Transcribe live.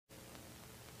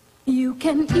You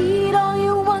can eat all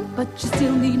you want, but you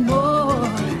still need more.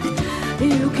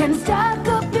 You can stock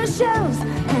up your shelves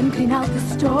and clean out the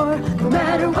store. No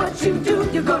matter what you do,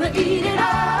 you're gonna eat it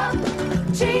up.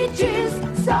 Chi-Chi's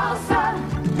salsa,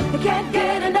 you can't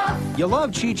get enough. You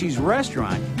love Chi-Chi's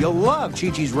restaurant. You'll love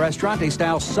Chi-Chi's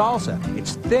restaurante-style salsa.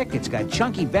 It's thick, it's got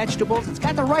chunky vegetables, it's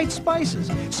got the right spices.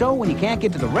 So when you can't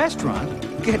get to the restaurant,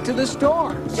 get to the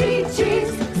store.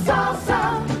 Chi-Chi's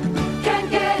salsa, can't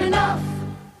get enough.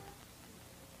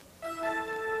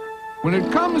 When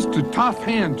it comes to tough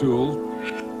hand tools,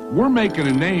 we're making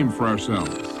a name for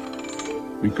ourselves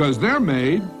because they're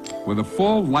made with a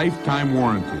full lifetime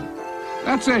warranty.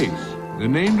 That's Ace, the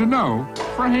name to know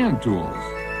for hand tools.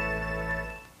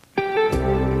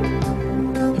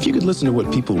 If you could listen to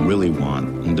what people really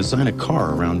want and design a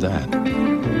car around that.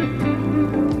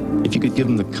 If you could give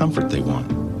them the comfort they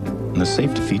want and the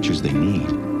safety features they need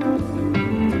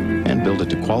and build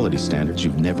it to quality standards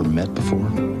you've never met before,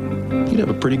 you'd have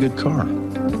a pretty good car.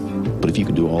 But if you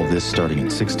could do all this starting at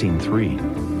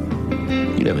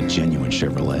 $16,300, you'd have a genuine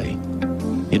Chevrolet.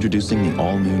 Introducing the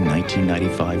all-new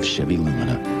 1995 Chevy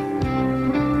Lumina.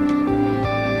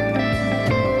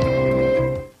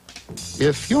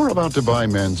 If you're about to buy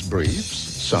men's briefs,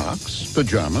 socks,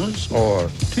 pajamas, or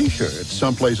T-shirts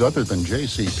someplace other than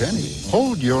JCPenney,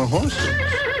 hold your horses.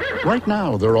 Right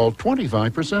now, they're all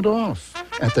 25% off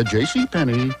at the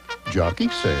JCPenney Jockey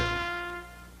Sale.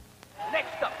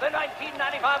 Next up, the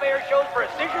 1995 Air Show's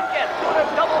Precision Jet with a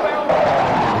double-barrel.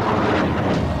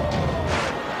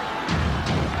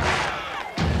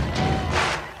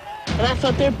 And I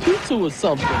thought their pizza was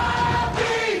something. Gotta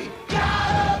be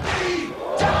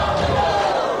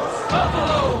Domino's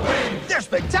Buffalo Wings. They're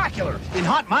spectacular in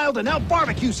hot, mild, and now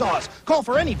barbecue sauce. Call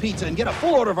for any pizza and get a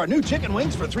full order of our new chicken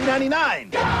wings for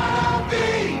 $3.99. Gotta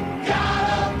be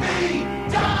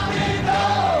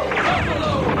Domino's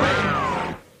Buffalo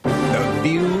Wings. The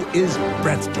view is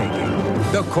breathtaking.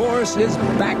 The course is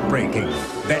backbreaking.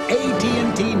 The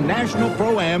AT&T National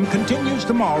Pro-AM continues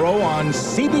tomorrow on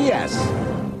CBS.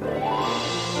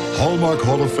 Hallmark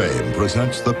Hall of Fame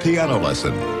presents the Piano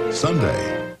Lesson,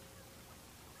 Sunday.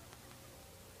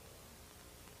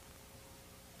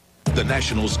 The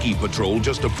National Ski Patrol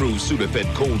just approved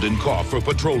Sudafed Cold and Cough for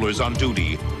patrollers on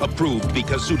duty. Approved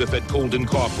because Sudafed Cold and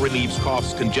Cough relieves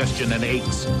coughs, congestion, and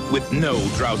aches with no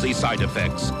drowsy side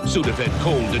effects. Sudafed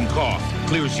Cold and Cough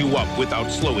clears you up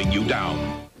without slowing you down.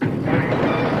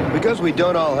 Because we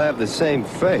don't all have the same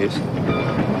face,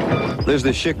 there's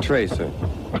the Schick Tracer.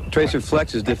 Tracer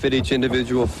flexes to fit each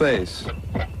individual face,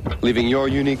 leaving your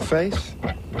unique face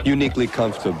uniquely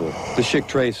comfortable. The Schick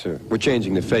Tracer. We're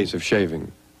changing the face of shaving.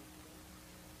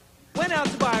 Went out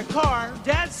to buy a car.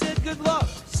 Dad said good luck.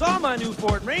 Saw my new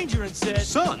Ford Ranger and said,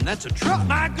 son, that's a truck.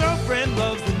 My girlfriend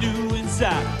loves the new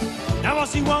inside. Now all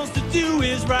she wants to do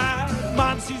is ride.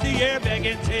 Mom sees the airbag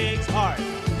and takes heart.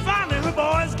 Finally the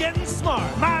boy's getting smart.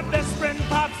 My best friend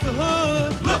pops the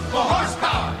hood. Look for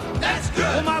horsepower. That's good.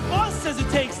 Well, my boss says it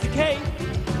takes the cake.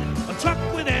 A truck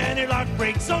with anti-lock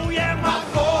brakes. Oh yeah, my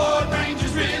Ford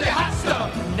Ranger's really hot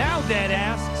stuff. Now Dad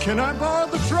asks, can I borrow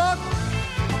the truck?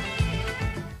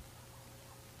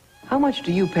 How much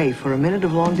do you pay for a minute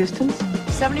of long distance?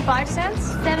 75 cents?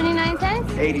 79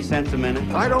 cents? 80 cents a minute.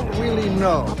 I don't really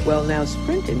know. Well, now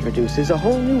Sprint introduces a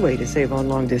whole new way to save on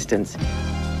long distance.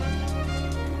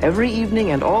 Every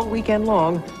evening and all weekend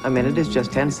long, a minute is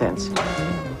just 10 cents.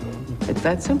 It's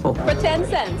that simple. For 10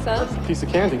 cents, huh? That's a piece of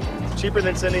candy. Cheaper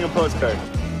than sending a postcard.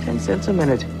 10 cents a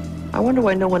minute. I wonder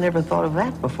why no one ever thought of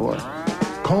that before.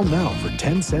 Call now for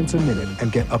 10 cents a minute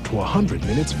and get up to 100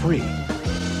 minutes free.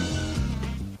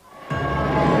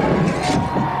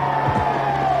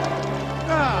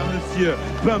 Monsieur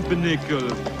Pumpernickel,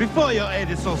 before your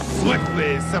head is so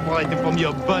swiftly separated from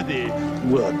your body.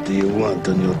 What do you want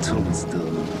on your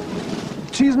tombstone?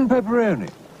 Cheese and pepperoni.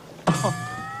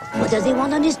 What does he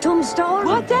want on his tombstone?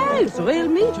 What else? Real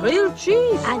meat, real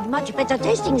cheese. And much better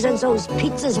tasting than those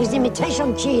pizzas with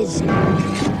imitation cheese.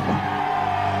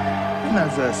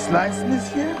 Another slice,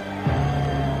 monsieur?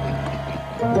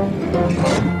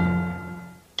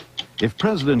 If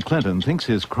President Clinton thinks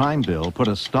his crime bill put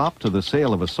a stop to the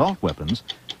sale of assault weapons,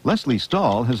 Leslie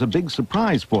Stahl has a big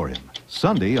surprise for him.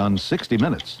 Sunday on 60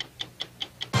 Minutes.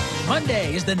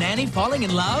 Monday, is the nanny falling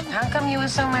in love? How come you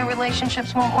assume my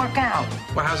relationships won't work out?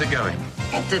 Well, how's it going?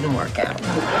 It didn't work out.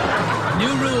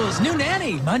 New rules, new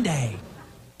nanny, Monday.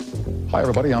 Hi,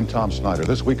 everybody. I'm Tom Snyder.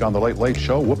 This week on The Late Late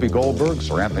Show, Whoopi Goldberg,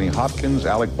 Sir Anthony Hopkins,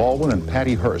 Alec Baldwin, and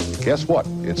Patty Hearst. Guess what?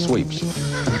 It sweeps.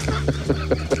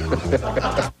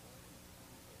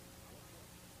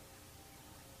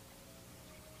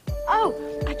 Oh,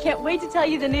 I can't wait wait to tell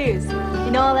you the news.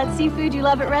 You know all that seafood you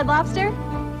love at Red Lobster?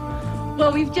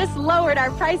 Well, we've just lowered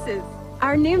our prices.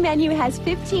 Our new menu has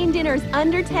 15 dinners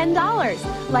under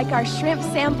 $10, like our shrimp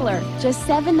sampler, just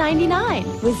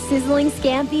 $7.99, with sizzling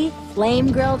scampi,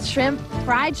 flame-grilled shrimp,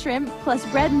 fried shrimp, plus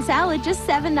bread and salad, just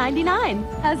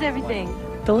 $7.99. How's everything?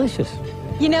 Delicious.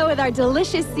 You know, with our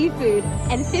delicious seafood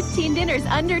and 15 dinners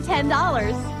under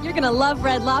 $10, you're gonna love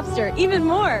Red Lobster even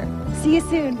more. See you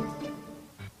soon.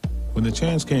 When the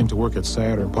chance came to work at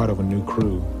Saturn, part of a new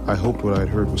crew, I hoped what I'd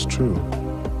heard was true.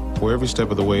 For every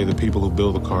step of the way, the people who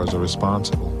build the cars are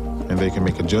responsible, and they can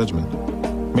make a judgment.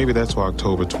 Maybe that's why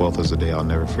October 12th is a day I'll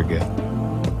never forget.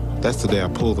 That's the day I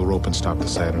pulled the rope and stopped the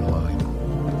Saturn line.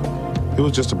 It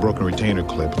was just a broken retainer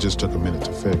clip. It just took a minute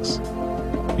to fix.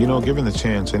 You know, given the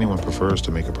chance, anyone prefers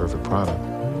to make a perfect product.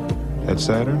 At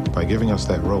Saturn, by giving us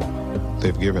that rope,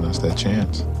 they've given us that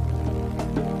chance.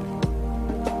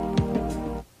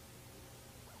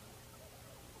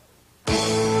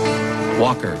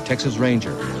 Walker, Texas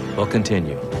Ranger, will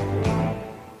continue.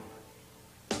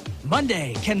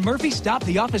 Monday, can Murphy stop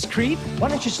the office creep? Why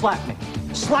don't you slap me?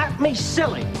 Slap me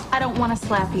silly. I don't want to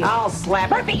slap you. I'll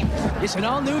slap Murphy. It's an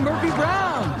all-new Murphy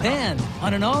Brown. Then,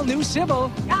 on an all-new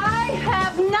Cybill. I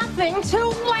have nothing to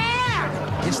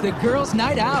wear. It's the girls'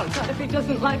 night out. If he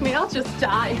doesn't like me, I'll just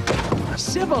die.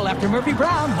 Cybill after Murphy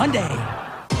Brown, Monday.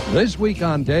 This week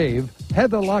on Dave,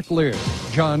 Heather Locklear,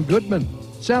 John Goodman,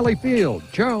 Sally Field,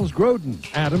 Charles Grodin,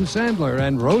 Adam Sandler,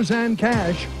 and Roseanne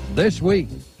Cash this week.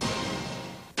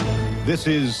 This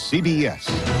is CBS.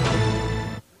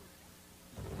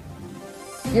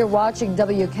 You're watching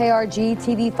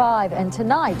WKRG-TV 5, and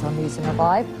tonight on Newscenter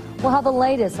 5, we'll have the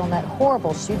latest on that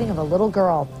horrible shooting of a little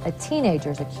girl. A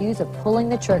teenager's accused of pulling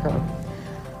the trigger.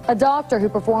 A doctor who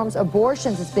performs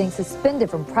abortions is being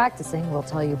suspended from practicing. We'll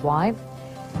tell you why.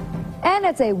 And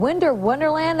it's a winter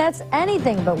wonderland that's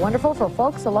anything but wonderful for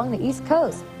folks along the East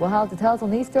Coast. We'll have details on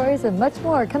these stories and much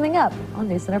more coming up on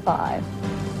Newscenter 5.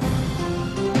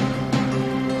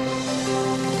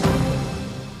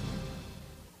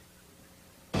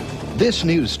 This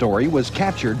news story was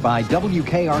captured by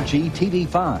WKRG-TV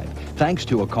 5, thanks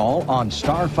to a call on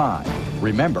Star 5.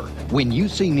 Remember, when you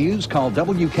see news, call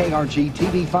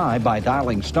WKRG-TV 5 by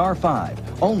dialing Star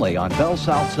 5, only on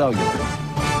BellSouth Cellular.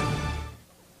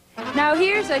 Now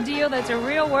here's a deal that's a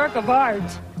real work of art.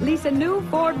 Lease a new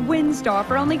Ford Windstar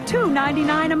for only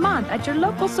 $2.99 a month at your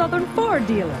local Southern Ford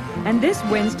dealer. And this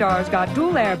Windstar's got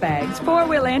dual airbags,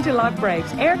 four-wheel anti-lock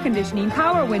brakes, air conditioning,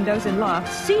 power windows and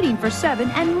locks, seating for 7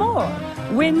 and more.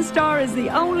 Windstar is the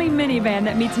only minivan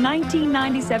that meets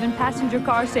 1997 passenger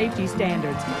car safety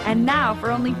standards. And now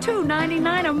for only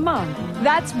 $2.99 a month.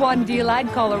 That's one deal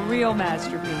I'd call a real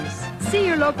masterpiece. See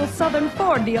your local Southern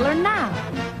Ford dealer now.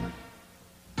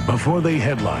 Before they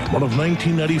headline one of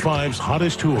 1995's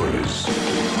hottest tours,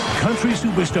 country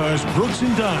superstars Brooks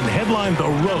and Dunn headlined The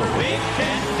Road. Big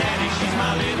Cat Daddy, she's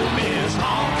my little miss,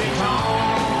 honky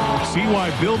tonk. See why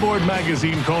Billboard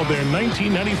magazine called their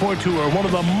 1994 tour one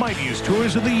of the mightiest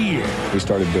tours of the year. We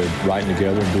started writing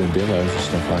together and doing demos and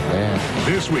stuff like that.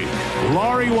 This week,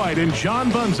 Laurie White and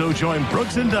John Bunzo join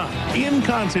Brooks and Dunn in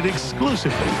concert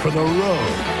exclusively for The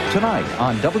Road. Tonight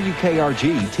on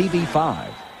WKRG-TV 5.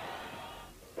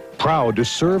 Proud to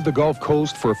serve the Gulf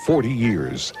Coast for 40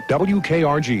 years.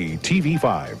 WKRG-TV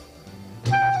 5.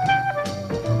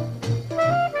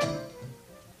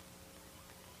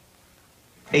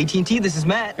 AT&T, this is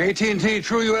Matt. AT&T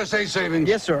True USA Savings.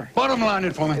 Yes, sir. Bottom line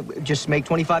it for me. Just make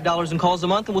 $25 in calls a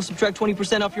month, and we'll subtract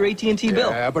 20% off your AT&T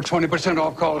bill. Yeah, but 20%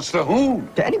 off calls to whom?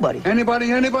 To anybody.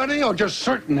 Anybody, or just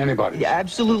certain anybody? Yeah,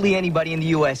 absolutely anybody in the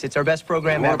U.S. It's our best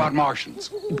program What ever. about Martians?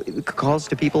 Calls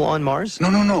to people on Mars?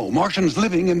 No. Martians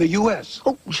living in the U.S.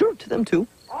 Oh, sure, to them too.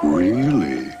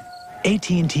 Really?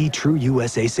 AT&T True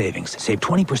USA Savings. Save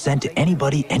 20% to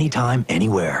anybody, anytime,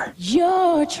 anywhere.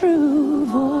 Your true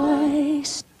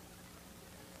voice.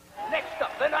 Next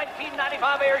up, the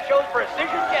 1995 air show's precision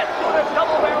jet with a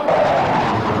double barrel.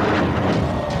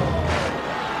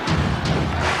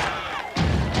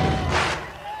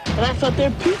 But I thought their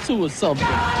pizza was something.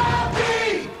 Gotta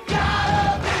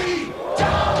be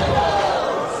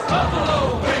Domino's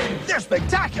Buffalo Wings. They're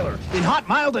spectacular in hot,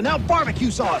 mild, and now barbecue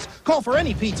sauce. Call for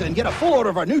any pizza and get a full order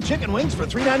of our new chicken wings for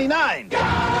 $3.99.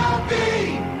 Gotta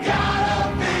be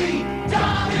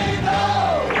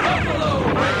Domino's Buffalo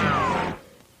Wings.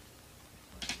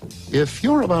 If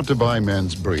you're about to buy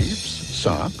men's briefs,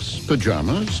 socks,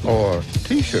 pajamas, or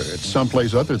T-shirts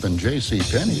someplace other than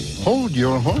JCPenney, hold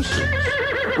your horses.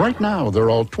 Right now, they're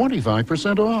all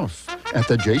 25% off at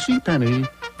the JCPenney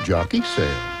Jockey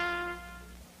Sale.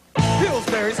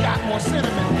 Pillsbury's got more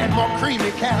cinnamon and more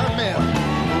creamy caramel.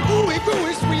 Ooey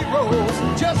gooey sweet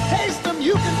rolls. Just taste them,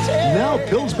 you can tell. Now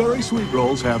Pillsbury Sweet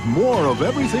Rolls have more of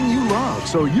everything you love,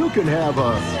 so you can have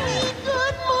a...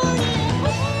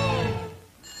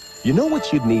 You know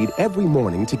what you'd need every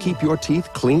morning to keep your teeth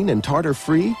clean and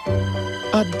tartar-free?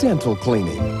 A dental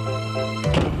cleaning.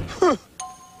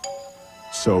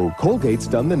 So Colgate's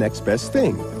done the next best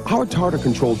thing. Our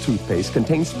tartar-controlled toothpaste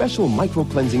contains special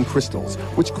micro-cleansing crystals,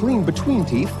 which clean between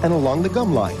teeth and along the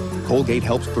gum line. Colgate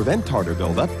helps prevent tartar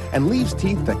buildup and leaves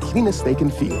teeth the cleanest they can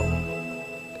feel,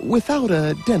 without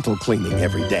a dental cleaning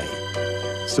every day.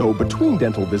 So between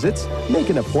dental visits, make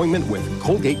an appointment with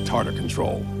Colgate Tartar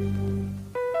Control.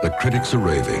 The critics are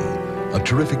raving. A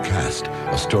terrific cast,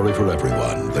 a story for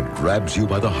everyone that grabs you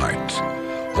by the heart.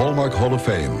 Hallmark Hall of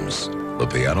Fame's The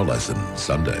Piano Lesson,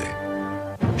 Sunday.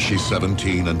 She's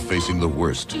 17 and facing the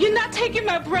worst. You're not taking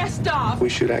my breast off. We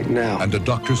should act now. And a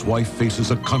doctor's wife faces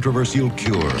a controversial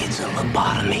cure. It's a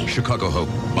lobotomy. Chicago Hope,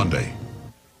 Monday.